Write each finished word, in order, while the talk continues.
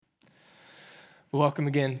Welcome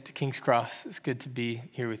again to King's Cross. It's good to be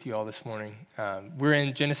here with you all this morning. We're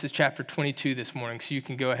in Genesis chapter 22 this morning, so you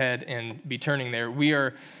can go ahead and be turning there. We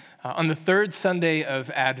are on the third Sunday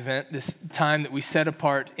of Advent, this time that we set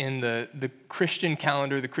apart in the Christian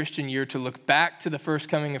calendar, the Christian year, to look back to the first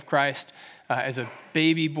coming of Christ as a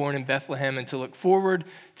baby born in Bethlehem and to look forward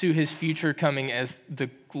to his future coming as the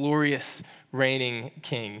glorious reigning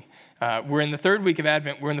king. We're in the third week of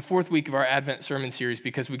Advent. We're in the fourth week of our Advent sermon series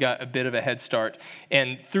because we got a bit of a head start.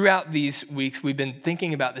 And throughout these weeks, we've been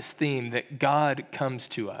thinking about this theme that God comes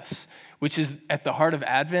to us, which is at the heart of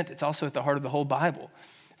Advent. It's also at the heart of the whole Bible.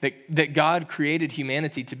 That God created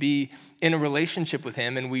humanity to be in a relationship with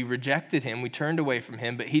him, and we rejected him. We turned away from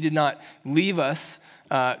him, but he did not leave us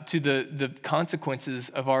to the consequences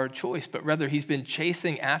of our choice, but rather he's been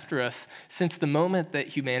chasing after us since the moment that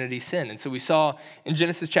humanity sinned. And so we saw in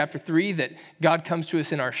Genesis chapter 3 that God comes to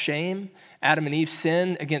us in our shame. Adam and Eve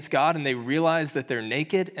sin against God, and they realize that they're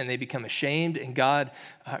naked, and they become ashamed, and God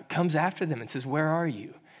comes after them and says, "Where are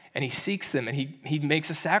you?" And he seeks them, and he makes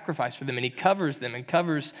a sacrifice for them, and he covers them and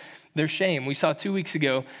covers their shame. We saw 2 weeks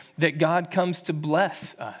ago that God comes to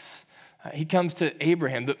bless us. He comes to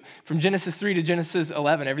Abraham. From Genesis 3 to Genesis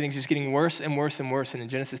 11, everything's just getting worse and worse and worse. And in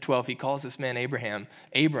Genesis 12, he calls this man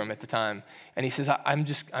Abram at the time, and he says, I'm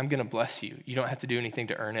going to bless you. You don't have to do anything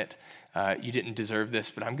to earn it. You didn't deserve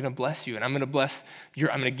this, but I'm going to bless you, and I'm going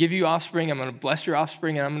to give you offspring. I'm going to bless your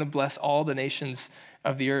offspring, and I'm going to bless all the nations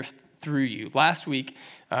of the earth through you. Last week,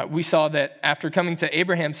 we saw that after coming to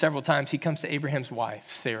Abraham several times, he comes to Abraham's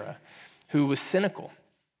wife, Sarah, who was cynical,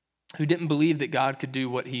 who didn't believe that God could do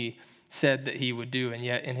what he said that he would do, and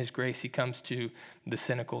yet in his grace, he comes to the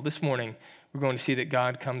cynical. This morning, we're going to see that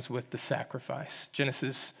God comes with the sacrifice.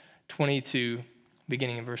 Genesis 22,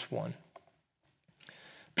 beginning in verse 1.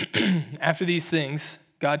 After these things,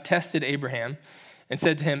 God tested Abraham and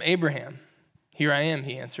said to him, "Abraham, here I am,"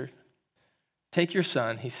 he answered. "Take your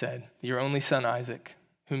son," he said, "your only son Isaac,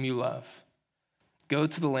 whom you love. Go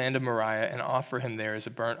to the land of Moriah and offer him there as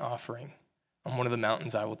a burnt offering on one of the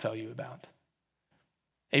mountains I will tell you about."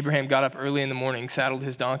 Abraham got up early in the morning, saddled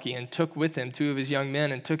his donkey, and took with him 2 of his young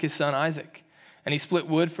men and took his son Isaac. And he split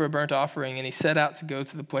wood for a burnt offering, and he set out to go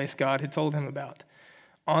to the place God had told him about.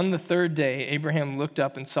 On the third day, Abraham looked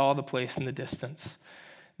up and saw the place in the distance.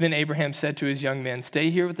 Then Abraham said to his young men, "Stay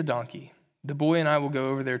here with the donkey. The boy and I will go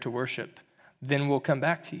over there to worship. Then we'll come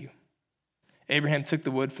back to you." Abraham took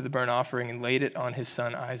the wood for the burnt offering and laid it on his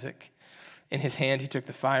son Isaac. In his hand he took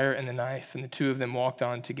the fire and the knife, and the 2 of them walked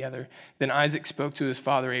on together. Then Isaac spoke to his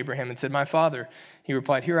father Abraham and said, "My father." He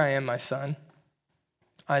replied, "Here I am, my son."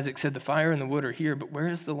 Isaac said, "The fire and the wood are here, but where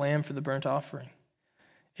is the lamb for the burnt offering?"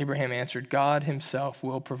 Abraham answered, "God himself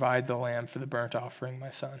will provide the lamb for the burnt offering,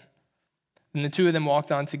 my son." Then the 2 of them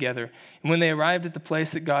walked on together. And when they arrived at the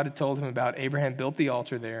place that God had told him about, Abraham built the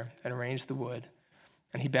altar there and arranged the wood.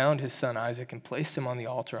 And he bound his son Isaac and placed him on the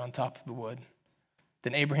altar on top of the wood.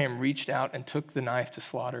 Then Abraham reached out and took the knife to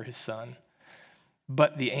slaughter his son.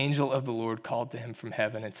 But the angel of the Lord called to him from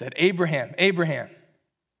heaven and said, "Abraham, Abraham."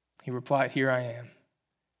 He replied, "Here I am."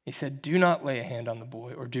 He said, "Do not lay a hand on the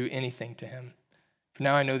boy or do anything to him. For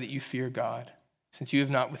now I know that you fear God, since you have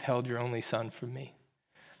not withheld your only son from me."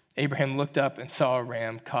 Abraham looked up and saw a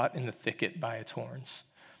ram caught in the thicket by its horns.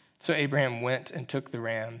 So Abraham went and took the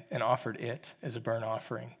ram and offered it as a burnt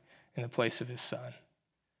offering in the place of his son.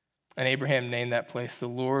 And Abraham named that place, "The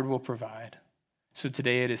Lord will provide." So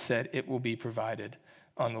today it is said, "It will be provided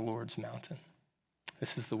on the Lord's mountain."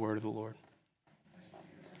 This is the word of the Lord.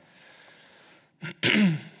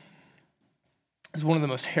 It's one of the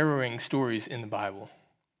most harrowing stories in the Bible.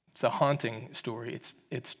 It's a haunting story.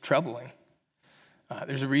 It's troubling.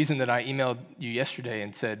 There's a reason that I emailed you yesterday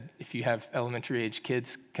and said, if you have elementary age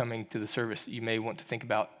kids coming to the service, you may want to think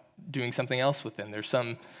about doing something else with them. There's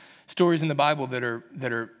some stories in the Bible that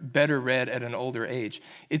are better read at an older age.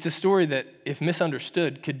 It's a story that, if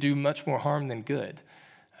misunderstood, could do much more harm than good.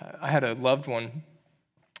 I had a loved one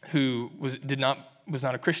who was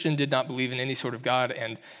not a Christian, did not believe in any sort of God,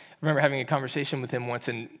 and I remember having a conversation with him once,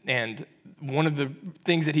 and one of the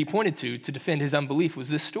things that he pointed to defend his unbelief was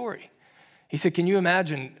this story. He said, "Can you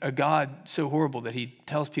imagine a God so horrible that he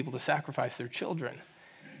tells people to sacrifice their children?"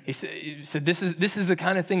 He said, this is the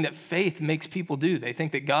kind of thing that faith makes people do. They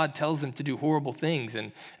think that God tells them to do horrible things,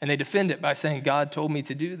 and they defend it by saying, "God told me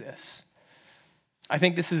to do this." I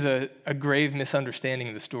think this is a grave misunderstanding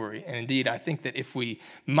of the story. And indeed, I think that if we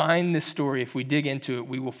mine this story, if we dig into it,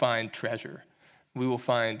 we will find treasure. We will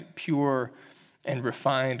find pure and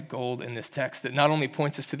refined gold in this text that not only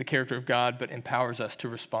points us to the character of God, but empowers us to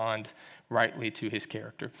respond rightly to his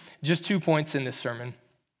character. Just 2 points in this sermon.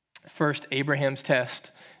 First, Abraham's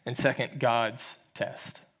test, and second, God's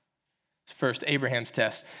test. First, Abraham's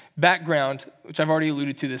test. Background, which I've already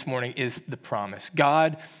alluded to this morning, is the promise.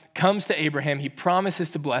 God comes to Abraham. He promises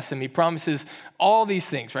to bless him. He promises all these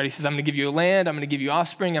things, right? He says, I'm going to give you a land. I'm going to give you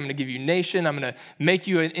offspring. I'm going to give you a nation. I'm going to make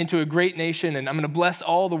you into a great nation, and I'm going to bless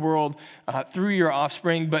all the world through your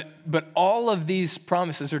offspring. But all of these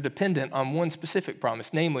promises are dependent on one specific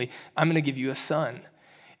promise, namely, I'm going to give you a son.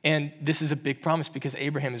 And this is a big promise because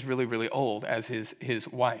Abraham is really, really old as his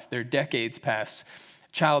wife. They're decades past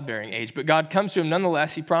childbearing age. But God comes to him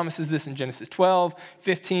nonetheless. He promises this in Genesis 12,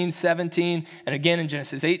 15, 17, and again in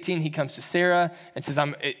Genesis 18, he comes to Sarah and says,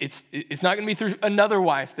 it's not going to be through another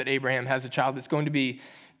wife that Abraham has a child. It's going to be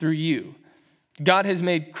through you. God has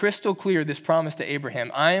made crystal clear this promise to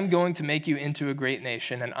Abraham. I am going to make you into a great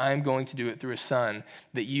nation, and I am going to do it through a son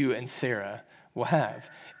that you and Sarah will have.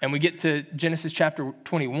 And we get to Genesis chapter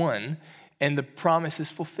 21, and the promise is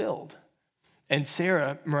fulfilled. And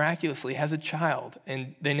Sarah miraculously has a child,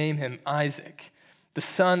 and they name him Isaac, the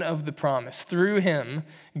son of the promise. Through him,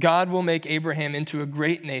 God will make Abraham into a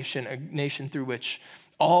great nation, a nation through which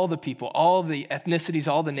all the people, all the ethnicities,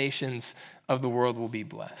 all the nations of the world will be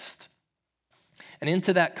blessed. And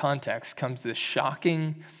into that context comes this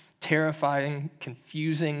shocking, terrifying,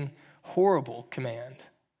 confusing, horrible command.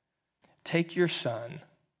 Take your son,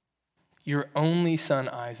 your only son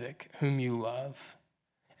Isaac, whom you love,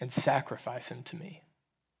 and sacrifice him to me.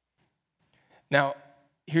 Now,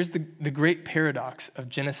 here's the great paradox of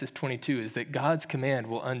Genesis 22 is that God's command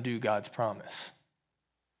will undo God's promise.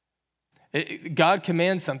 God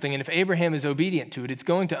commands something, and if Abraham is obedient to it, it's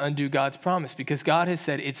going to undo God's promise because God has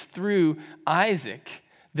said it's through Isaac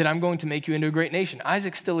that I'm going to make you into a great nation.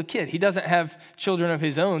 Isaac's still a kid. He doesn't have children of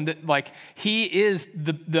his own. He is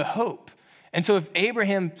the hope. And so if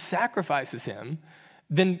Abraham sacrifices him,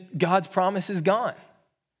 then God's promise is gone.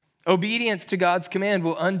 Obedience to God's command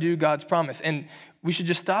will undo God's promise. And we should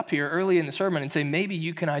just stop here early in the sermon and say, maybe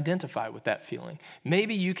you can identify with that feeling.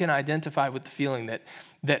 Maybe you can identify with the feeling that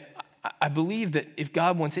I believe that if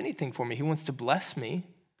God wants anything for me, he wants to bless me.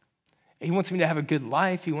 He wants me to have a good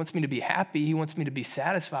life. He wants me to be happy. He wants me to be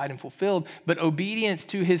satisfied and fulfilled. But obedience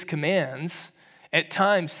to his commands at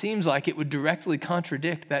times seems like it would directly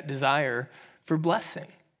contradict that desire for blessing.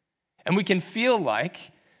 And we can feel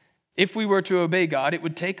like if we were to obey God, it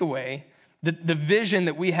would take away the vision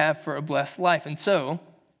that we have for a blessed life. And so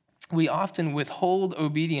we often withhold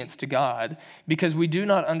obedience to God because we do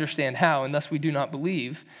not understand how, and thus we do not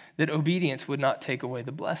believe that obedience would not take away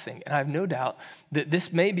the blessing. And I have no doubt that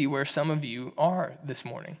this may be where some of you are this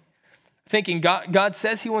morning. Thinking God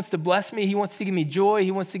says he wants to bless me, he wants to give me joy,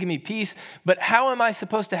 he wants to give me peace, but how am I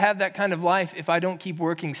supposed to have that kind of life if I don't keep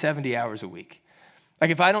working 70 hours a week? Like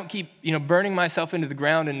if I don't keep, burning myself into the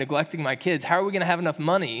ground and neglecting my kids, how are we going to have enough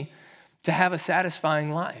money to have a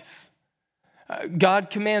satisfying life? God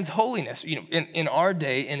commands holiness. In our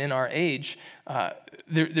day and in our age,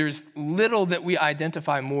 there's little that we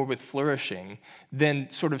identify more with flourishing than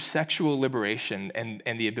sort of sexual liberation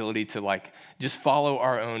and the ability to just follow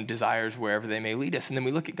our own desires wherever they may lead us. And then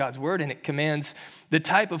we look at God's word and it commands the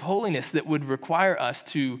type of holiness that would require us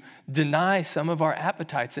to deny some of our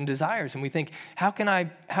appetites and desires. And we think, how can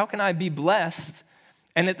I be blessed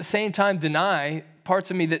and at the same time deny parts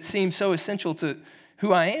of me that seem so essential to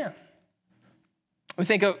who I am? We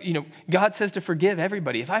think, God says to forgive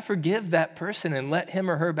everybody. If I forgive that person and let him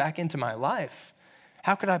or her back into my life,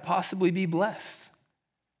 how could I possibly be blessed?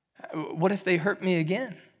 What if they hurt me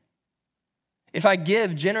again? If I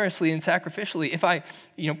give generously and sacrificially, if I,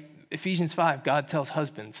 Ephesians 5, God tells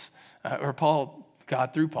husbands,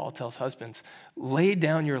 God through Paul tells husbands, lay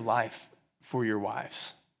down your life for your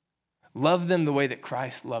wives. Love them the way that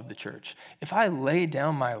Christ loved the church. If I lay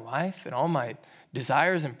down my life and all my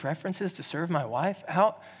desires and preferences to serve my wife,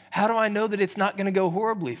 how do I know that it's not going to go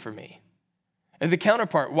horribly for me? And the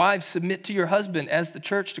counterpart, wives, submit to your husband as the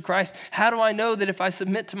church to Christ. How do I know that if I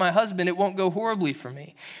submit to my husband, it won't go horribly for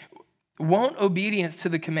me? Won't obedience to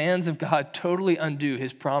the commands of God totally undo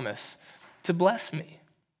his promise to bless me?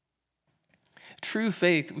 True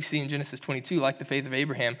faith, we see in Genesis 22, like the faith of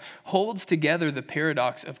Abraham, holds together the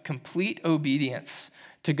paradox of complete obedience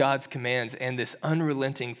to God's commands and this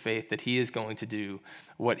unrelenting faith that he is going to do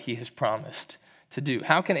what he has promised to do.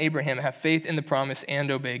 How can Abraham have faith in the promise and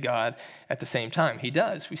obey God at the same time? He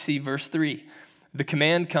does. We see verse 3. The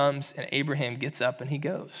command comes and Abraham gets up and he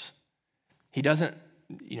goes. He doesn't,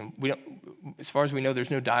 as far as we know,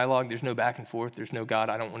 there's no dialogue, there's no back and forth, there's no God,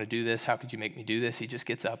 I don't want to do this, how could you make me do this? He just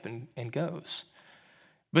gets up and goes.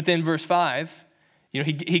 But then verse 5,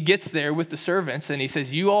 he gets there with the servants and he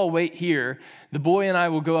says, you all wait here. The boy and I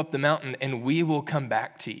will go up the mountain and we will come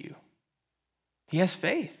back to you. He has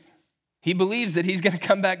faith. He believes that he's going to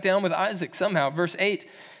come back down with Isaac somehow. Verse 8,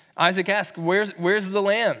 Isaac asks, where's the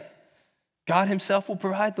lamb? God himself will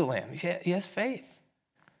provide the lamb. He has faith.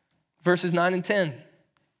 Verses 9 and 10.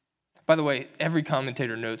 By the way, every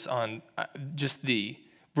commentator notes on just the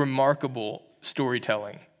remarkable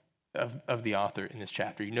storytelling of the author in this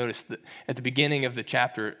chapter. You notice that at the beginning of the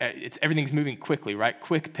chapter, everything's moving quickly, right?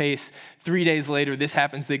 Quick pace. 3 days later, this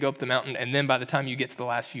happens, they go up the mountain, and then by the time you get to the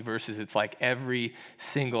last few verses, it's like every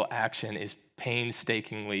single action is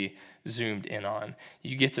painstakingly zoomed in on.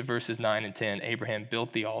 You get to verses 9 and 10. Abraham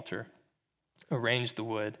built the altar, arranged the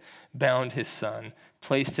wood, bound his son,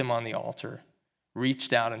 placed him on the altar,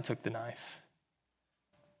 reached out and took the knife.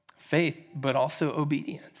 Faith, but also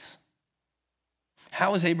obedience.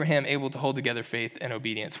 How is Abraham able to hold together faith and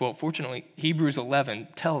obedience? Well, fortunately, Hebrews 11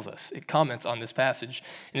 tells us. It comments on this passage.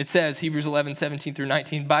 And it says, Hebrews 11, 17 through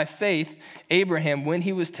 19, by faith, Abraham, when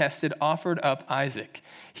he was tested, offered up Isaac.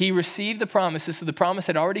 He received the promises, so the promise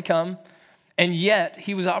had already come, and yet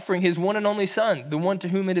he was offering his one and only son, the one to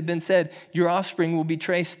whom it had been said, your offspring will be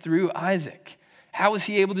traced through Isaac. How was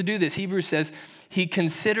he able to do this? Hebrews says, he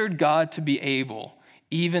considered God to be able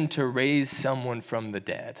even to raise someone from the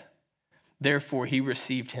dead. Therefore, he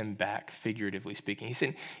received him back, figuratively speaking. He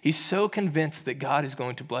said he's so convinced that God is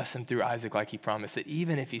going to bless him through Isaac like he promised, that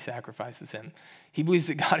even if he sacrifices him, he believes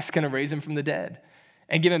that God is going to raise him from the dead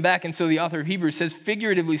and give him back. And so the author of Hebrews says,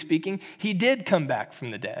 figuratively speaking, he did come back from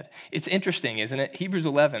the dead. It's interesting, isn't it? Hebrews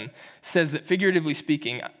 11 says that figuratively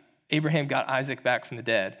speaking, Abraham got Isaac back from the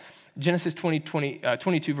dead. Genesis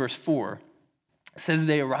 22, verse 4 says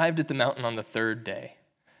they arrived at the mountain on the third day.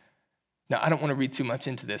 Now, I don't want to read too much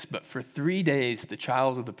into this, but for 3 days, the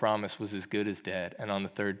child of the promise was as good as dead, and on the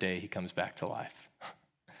third day, he comes back to life.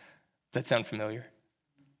 Does that sound familiar?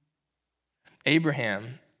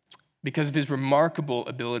 Abraham, because of his remarkable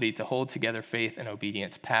ability to hold together faith and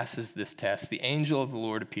obedience, passes this test. The angel of the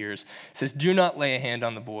Lord appears, says, do not lay a hand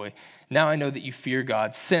on the boy. Now I know that you fear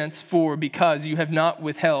God, because you have not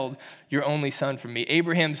withheld your only son from me.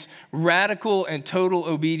 Abraham's radical and total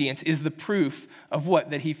obedience is the proof of what?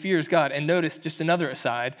 That he fears God. And notice, just another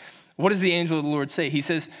aside, what does the angel of the Lord say? He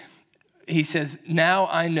says, now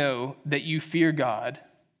I know that you fear God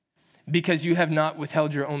because you have not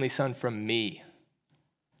withheld your only son from me.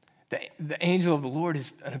 The angel of the Lord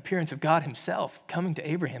is an appearance of God himself coming to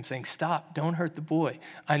Abraham saying, stop, don't hurt the boy.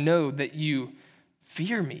 I know that you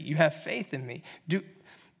fear me. You have faith in me.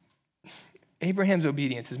 Abraham's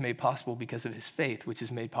obedience is made possible because of his faith, which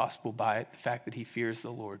is made possible by the fact that he fears the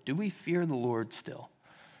Lord. Do we fear the Lord still?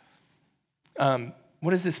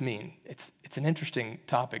 What does this mean? It's an interesting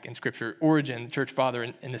topic in Scripture. Origen, church father,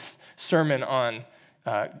 in this sermon on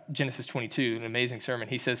Genesis 22, an amazing sermon.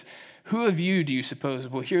 He says, who of you do you suppose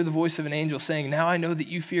will hear the voice of an angel saying, now I know that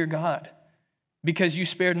you fear God because you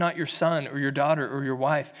spared not your son or your daughter or your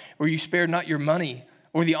wife, or you spared not your money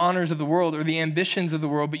or the honors of the world or the ambitions of the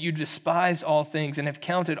world, but you despised all things and have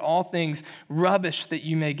counted all things rubbish that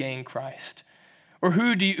you may gain Christ. Or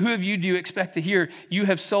who of you do you expect to hear, you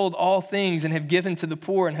have sold all things and have given to the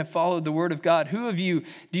poor and have followed the word of God? Who of you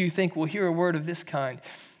do you think will hear a word of this kind?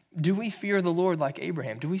 Do we fear the Lord like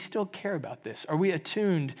Abraham? Do we still care about this? Are we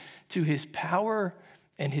attuned to his power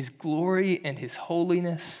and his glory and his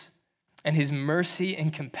holiness and his mercy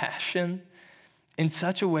and compassion in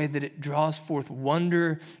such a way that it draws forth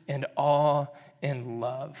wonder and awe and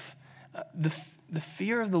love? The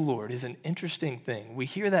fear of the Lord is an interesting thing. We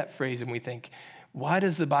hear that phrase and we think, why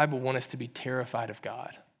does the Bible want us to be terrified of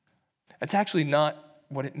God? That's actually not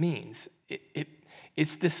what it means.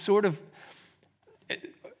 It's this sort of...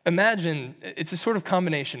 Imagine, it's a sort of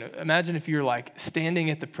combination. Imagine if you're like standing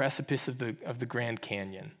at the precipice of the Grand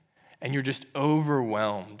Canyon and you're just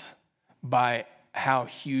overwhelmed by how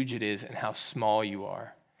huge it is and how small you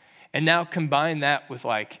are. And now combine that with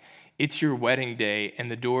like, it's your wedding day and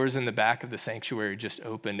the doors in the back of the sanctuary just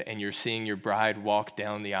opened and you're seeing your bride walk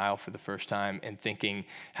down the aisle for the first time and thinking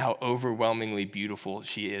how overwhelmingly beautiful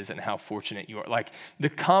she is and how fortunate you are. Like the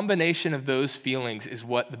combination of those feelings is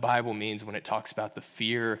what the Bible means when it talks about the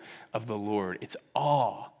fear of the Lord. It's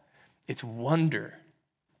awe, it's wonder,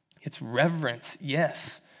 it's reverence,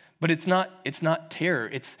 yes, but it's not terror.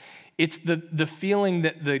 It's the feeling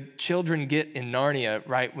that the children get in Narnia,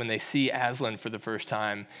 right, when they see Aslan for the first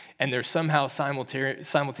time, and they're somehow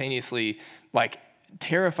simultaneously like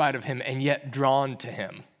terrified of him and yet drawn to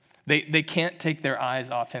him. They can't take their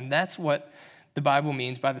eyes off him. That's what the Bible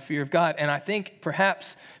means by the fear of God. And I think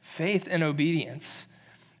perhaps faith and obedience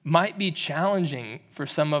might be challenging for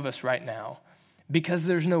some of us right now because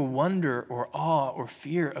there's no wonder or awe or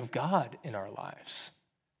fear of God in our lives.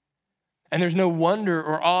 And there's no wonder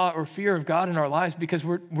or awe or fear of God in our lives because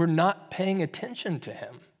we're not paying attention to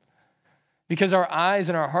him. Because our eyes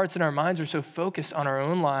and our hearts and our minds are so focused on our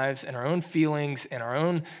own lives and our own feelings and our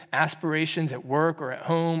own aspirations at work or at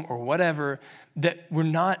home or whatever, that we're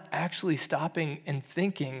not actually stopping and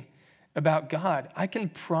thinking about God. I can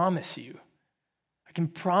promise you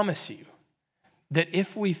that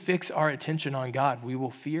if we fix our attention on God, we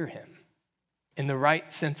will fear him in the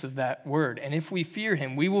right sense of that word. And if we fear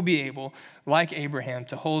him, we will be able, like Abraham,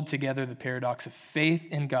 to hold together the paradox of faith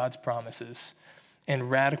in God's promises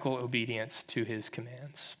and radical obedience to his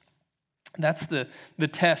commands. That's the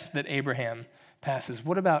test that Abraham passes.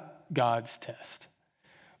 What about God's test?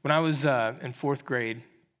 When I was in fourth grade,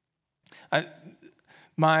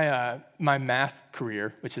 my math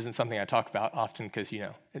career, which isn't something I talk about often because,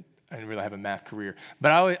 I didn't really have a math career.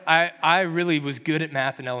 But I really was good at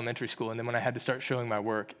math in elementary school, and then when I had to start showing my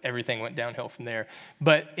work, everything went downhill from there.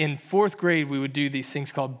 But in fourth grade, we would do these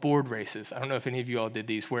things called board races. I don't know if any of you all did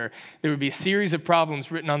these, where there would be a series of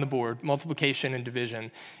problems written on the board, multiplication and division,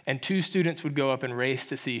 and two students would go up and race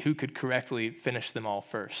to see who could correctly finish them all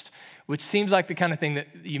first, which seems like the kind of thing that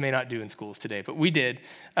you may not do in schools today, but we did.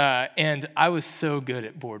 And I was so good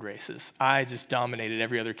at board races. I just dominated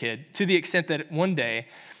every other kid, to the extent that one day,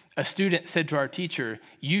 a student said to our teacher,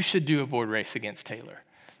 "You should do a board race against Taylor."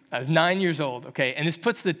 I was 9 years old, okay? And this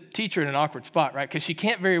puts the teacher in an awkward spot, right? Because she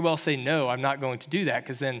can't very well say, "No, I'm not going to do that,"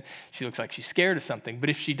 because then she looks like she's scared of something. But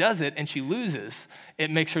if she does it and she loses,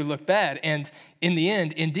 it makes her look bad. And in the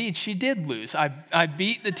end, indeed, she did lose. I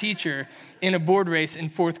beat the teacher in a board race in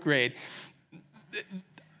fourth grade.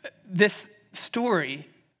 This story,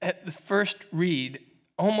 at the first read,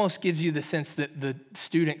 almost gives you the sense that the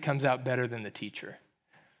student comes out better than the teacher.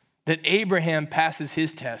 That Abraham passes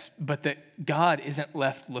his test, but that God isn't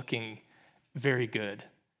left looking very good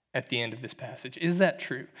at the end of this passage. Is that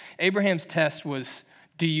true? Abraham's test was,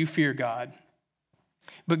 do you fear God?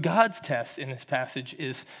 But God's test in this passage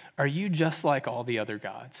is, are you just like all the other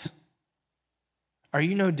gods? Are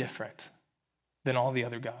you no different than all the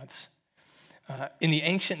other gods? In the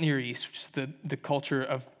ancient Near East, which is the culture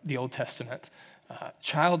of the Old Testament,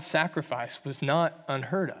 child sacrifice was not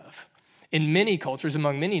unheard of. In many cultures,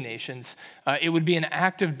 among many nations, it would be an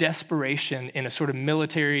act of desperation in a sort of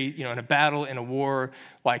military, in a battle, in a war,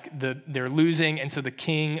 like they're losing, and so the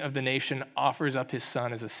king of the nation offers up his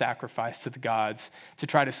son as a sacrifice to the gods to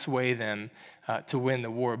try to sway them to win the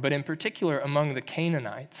war. But in particular, among the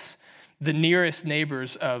Canaanites, the nearest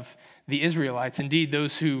neighbors of the Israelites, indeed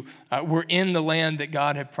those who were in the land that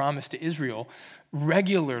God had promised to Israel,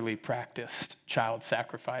 regularly practiced child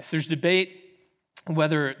sacrifice. There's debate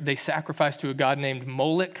whether they sacrificed to a god named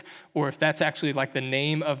Moloch or if that's actually like the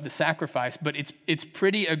name of the sacrifice, but it's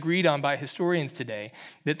pretty agreed on by historians today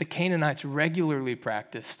that the Canaanites regularly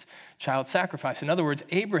practiced child sacrifice. In other words,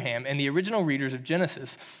 Abraham and the original readers of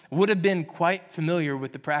Genesis would have been quite familiar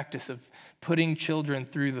with the practice of putting children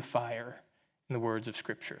through the fire, in the words of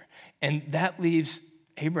Scripture. And that leaves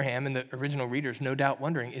Abraham and the original readers no doubt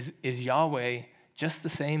wondering, is Yahweh just the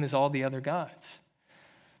same as all the other gods?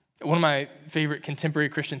 One of my favorite contemporary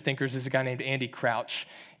Christian thinkers is a guy named Andy Crouch,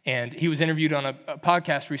 and he was interviewed on a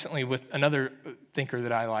podcast recently with another thinker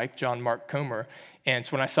that I like, John Mark Comer. And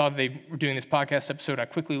so when I saw they were doing this podcast episode, I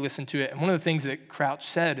quickly listened to it. And one of the things that Crouch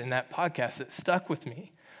said in that podcast that stuck with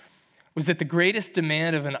me was that the greatest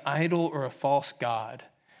demand of an idol or a false god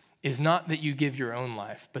is not that you give your own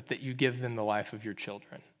life, but that you give them the life of your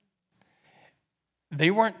children. They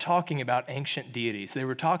weren't talking about ancient deities. They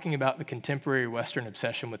were talking about the contemporary Western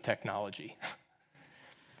obsession with technology.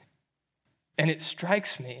 And it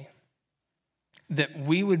strikes me that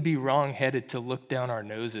we would be wrong-headed to look down our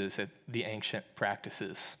noses at the ancient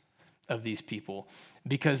practices of these people,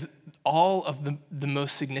 because all of the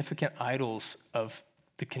most significant idols of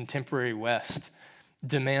the contemporary West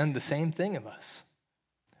demand the same thing of us.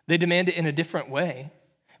 They demand it in a different way.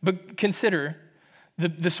 But consider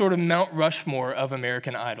the sort of Mount Rushmore of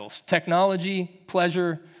American idols: technology,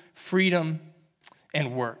 pleasure, freedom,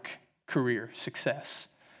 and work, career, success.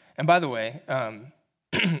 And by the way,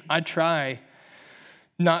 I try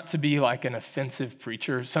not to be like an offensive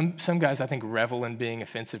preacher. Some guys, I think, revel in being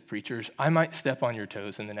offensive preachers. I might step on your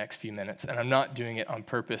toes in the next few minutes, and I'm not doing it on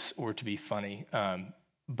purpose or to be funny,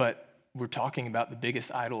 but we're talking about the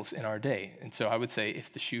biggest idols in our day. And so I would say,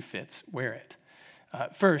 if the shoe fits, wear it.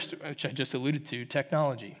 First, which I just alluded to,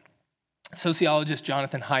 technology. Sociologist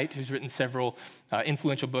Jonathan Haidt, who's written several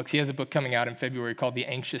influential books, he has a book coming out in February called The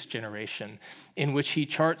Anxious Generation, in which he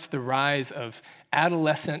charts the rise of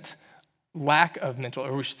adolescent lack of mental,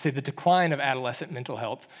 or we should say the decline of adolescent mental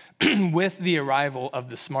health with the arrival of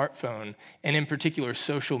the smartphone, and in particular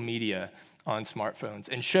social media on smartphones,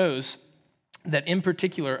 and shows that in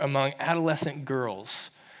particular among adolescent girls,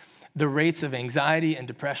 the rates of anxiety and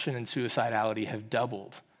depression and suicidality have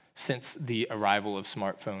doubled since the arrival of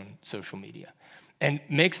smartphone social media, and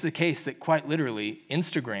makes the case that quite literally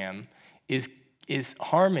Instagram is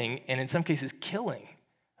harming and in some cases killing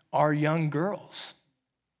our young girls.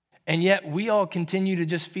 And yet we all continue to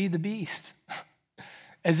just feed the beast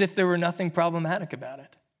as if there were nothing problematic about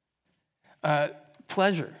it.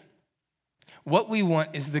 Pleasure. What we want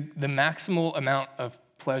is the maximal amount of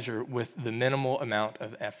pleasure with the minimal amount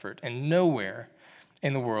of effort. And nowhere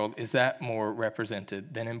in the world is that more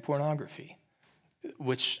represented than in pornography,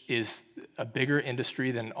 which is a bigger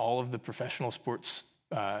industry than all of the professional sports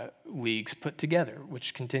leagues put together,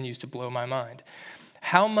 which continues to blow my mind.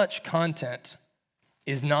 How much content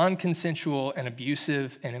is non-consensual and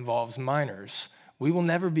abusive and involves minors, we will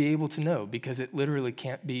never be able to know because it literally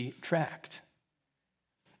can't be tracked.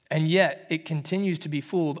 And yet it continues to be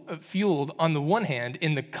fueled on the one hand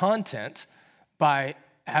in the content by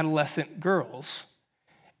adolescent girls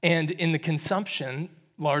and in the consumption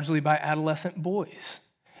largely by adolescent boys.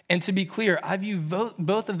 And to be clear, I view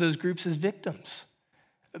both of those groups as victims.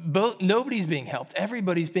 Nobody's being helped.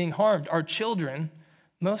 Everybody's being harmed. Our children,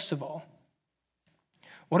 most of all.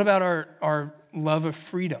 What about our love of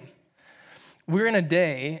freedom? We're in a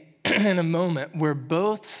day, in a moment, where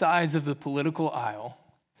both sides of the political aisle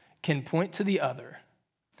can point to the other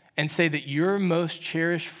and say that your most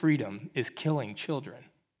cherished freedom is killing children.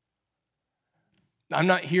 I'm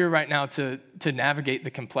not here right now to navigate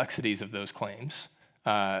the complexities of those claims.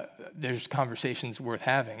 There's conversations worth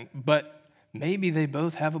having, but maybe they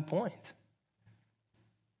both have a point.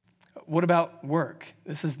 What about work?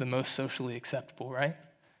 This is the most socially acceptable, right?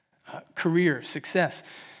 Career, success.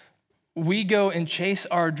 We go and chase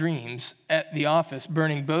our dreams at the office,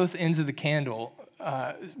 burning both ends of the candle,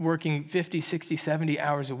 working 50, 60, 70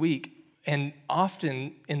 hours a week, and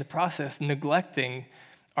often in the process neglecting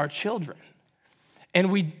our children.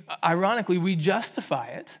 And ironically, we justify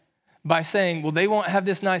it by saying, well, they won't have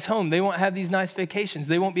this nice home, they won't have these nice vacations,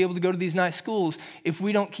 they won't be able to go to these nice schools if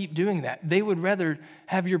we don't keep doing that. They would rather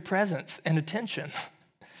have your presence and attention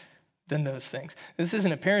than those things. This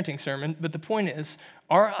isn't a parenting sermon, but the point is,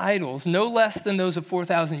 our idols, no less than those of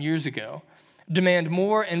 4,000 years ago, demand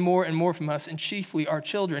more and more and more from us, and chiefly our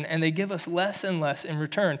children, and they give us less and less in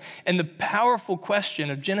return. And the powerful question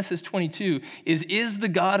of Genesis 22 is the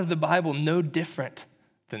God of the Bible no different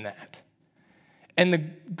than that? And the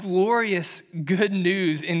glorious good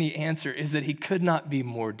news in the answer is that he could not be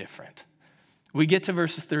more different. We get to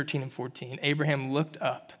verses 13 and 14. Abraham looked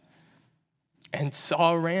up and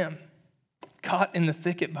saw a ram caught in the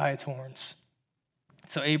thicket by its horns.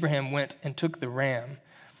 So Abraham went and took the ram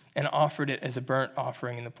and offered it as a burnt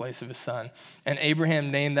offering in the place of his son. And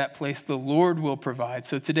Abraham named that place, "The Lord will provide."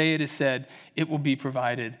 So today it is said, it will be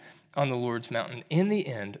provided on the Lord's mountain. In the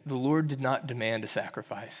end, the Lord did not demand a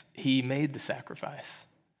sacrifice. He made the sacrifice.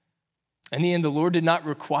 In the end, the Lord did not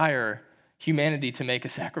require humanity to make a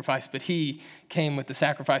sacrifice, but he came with the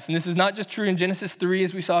sacrifice. And this is not just true in Genesis 3,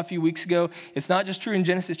 as we saw a few weeks ago. It's not just true in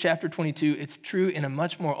Genesis chapter 22. It's true in a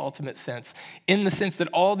much more ultimate sense, in the sense that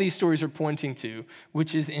all these stories are pointing to,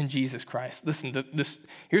 which is in Jesus Christ. Listen,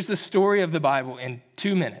 here's the story of the Bible in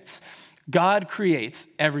 2 minutes. God creates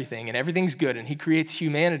everything, and everything's good, and he creates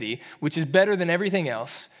humanity, which is better than everything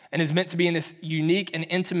else, and is meant to be in this unique and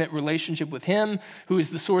intimate relationship with him, who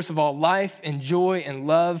is the source of all life and joy and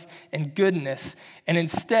love and goodness. And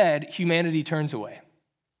instead, humanity turns away.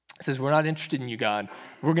 It says, we're not interested in you, God.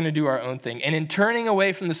 We're going to do our own thing. And in turning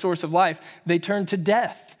away from the source of life, they turn to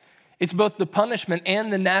death. It's both the punishment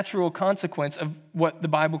and the natural consequence of what the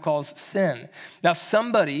Bible calls sin. Now,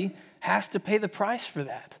 somebody has to pay the price for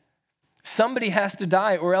that. Somebody has to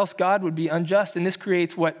die, or else God would be unjust. And this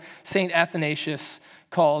creates what St. Athanasius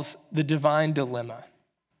calls the divine dilemma.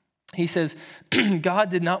 He says,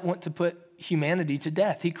 God did not want to put humanity to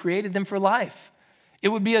death. He created them for life. It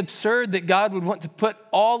would be absurd that God would want to put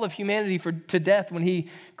all of humanity to death when he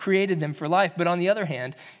created them for life. But on the other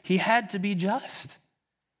hand, he had to be just.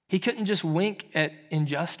 He couldn't just wink at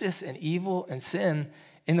injustice and evil and sin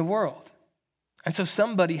in the world. And so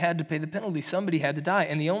somebody had to pay the penalty. Somebody had to die.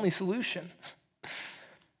 And the only solution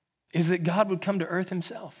is that God would come to earth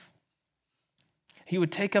himself. He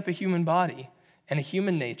would take up a human body and a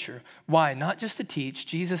human nature. Why? Not just to teach.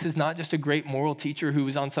 Jesus is not just a great moral teacher who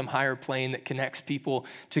was on some higher plane that connects people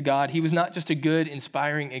to God. He was not just a good,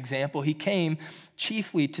 inspiring example. He came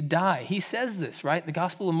chiefly to die. He says this, right? The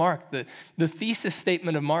Gospel of Mark, the thesis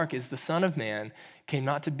statement of Mark is the Son of Man came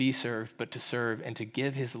not to be served, but to serve and to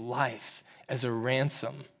give his life as a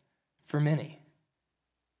ransom for many.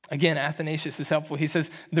 Again, Athanasius is helpful. He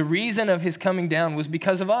says, the reason of his coming down was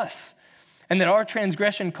because of us, and that our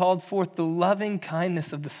transgression called forth the loving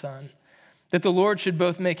kindness of the Son, that the Lord should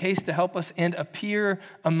both make haste to help us and appear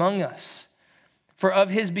among us. For of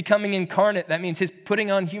his becoming incarnate, that means his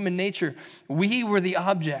putting on human nature, we were the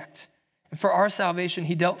object. And for our salvation,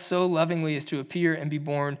 he dealt so lovingly as to appear and be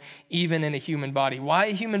born even in a human body. Why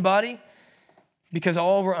a human body? Because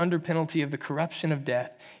all were under penalty of the corruption of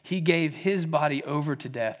death. He gave his body over to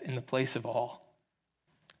death in the place of all,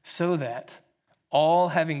 so that all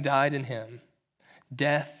having died in him,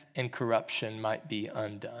 death and corruption might be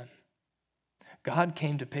undone. God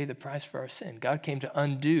came to pay the price for our sin. God came to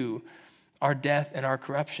undo our death and our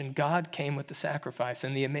corruption. God came with the sacrifice.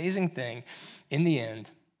 And the amazing thing in the end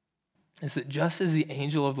is that just as the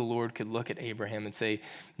angel of the Lord could look at Abraham and say,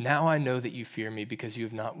 now I know that you fear me because you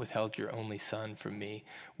have not withheld your only son from me,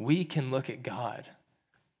 we can look at God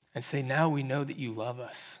and say, now we know that you love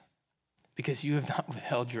us because you have not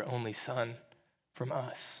withheld your only son from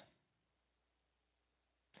us.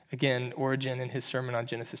 Again, Origen in his sermon on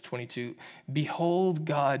Genesis 22, behold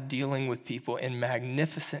God dealing with people in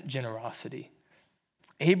magnificent generosity.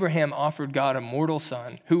 Abraham offered God a mortal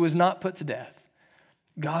son who was not put to death.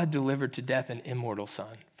 God delivered to death an immortal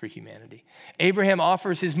son for humanity. Abraham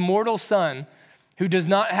offers his mortal son who does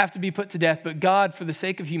not have to be put to death, but God, for the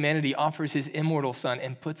sake of humanity, offers his immortal son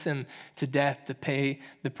and puts him to death to pay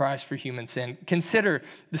the price for human sin. Consider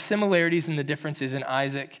the similarities and the differences in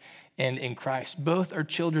Isaac and in Christ. Both are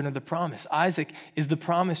children of the promise. Isaac is the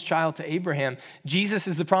promised child to Abraham. Jesus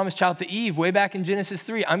is the promised child to Eve. Way back in Genesis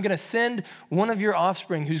 3, I'm going to send one of your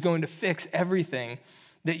offspring who's going to fix everything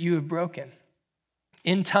that you have broken.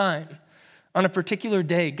 In time, on a particular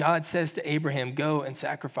day, God says to Abraham, go and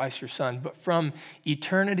sacrifice your son. But from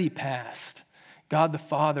eternity past, God the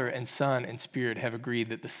Father and Son and Spirit have agreed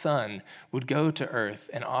that the Son would go to earth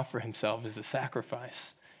and offer himself as a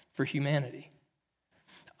sacrifice for humanity.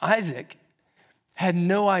 Isaac had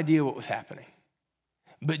no idea what was happening,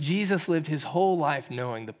 but Jesus lived his whole life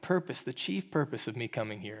knowing the purpose, the chief purpose of me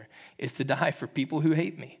coming here is to die for people who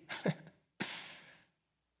hate me.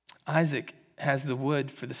 Isaac has the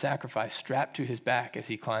wood for the sacrifice strapped to his back as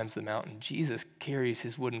he climbs the mountain. Jesus carries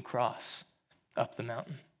his wooden cross up the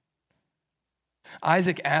mountain.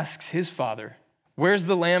 Isaac asks his father, where's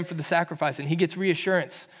the lamb for the sacrifice? And he gets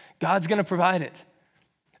reassurance. God's going to provide it.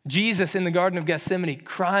 Jesus in the Garden of Gethsemane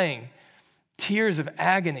crying, tears of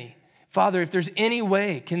agony. Father, if there's any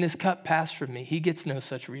way, can this cup pass from me? He gets no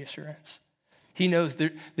such reassurance. He knows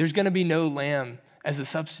there's going to be no lamb as a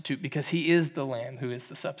substitute because he is the lamb who is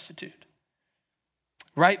the substitute.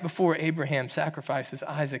 Right before Abraham sacrifices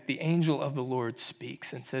Isaac, the angel of the Lord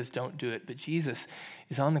speaks and says, don't do it. But Jesus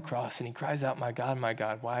is on the cross and he cries out, my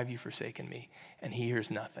God, why have you forsaken me? And he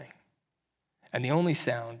hears nothing. And the only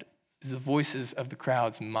sound is the voices of the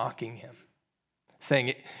crowds mocking him,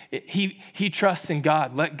 saying he trusts in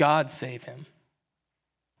God. Let God save him.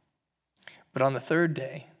 But on the third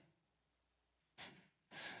day,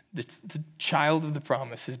 the child of the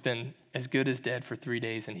promise has been as good as dead for 3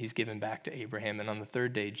 days, and he's given back to Abraham. And on the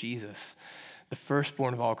third day, Jesus, the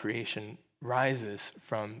firstborn of all creation, rises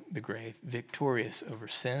from the grave, victorious over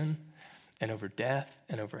sin and over death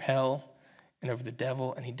and over hell and over the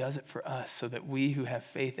devil. And he does it for us so that we who have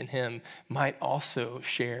faith in him might also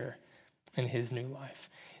share in his new life.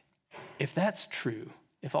 If that's true,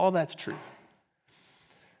 if all that's true,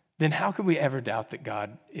 then how could we ever doubt that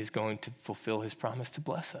God is going to fulfill his promise to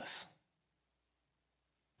bless us?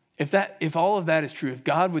 If all of that is true, if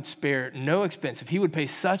God would spare no expense, if he would pay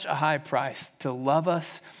such a high price to love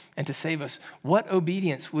us and to save us, what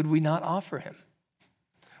obedience would we not offer him?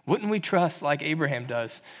 Wouldn't we trust, like Abraham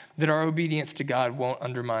does, that our obedience to God won't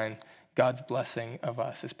undermine God's blessing of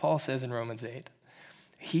us? As Paul says in Romans 8,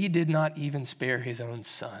 he did not even spare his own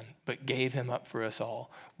son, but gave him up for us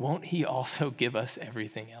all. Won't he also give us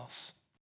everything else?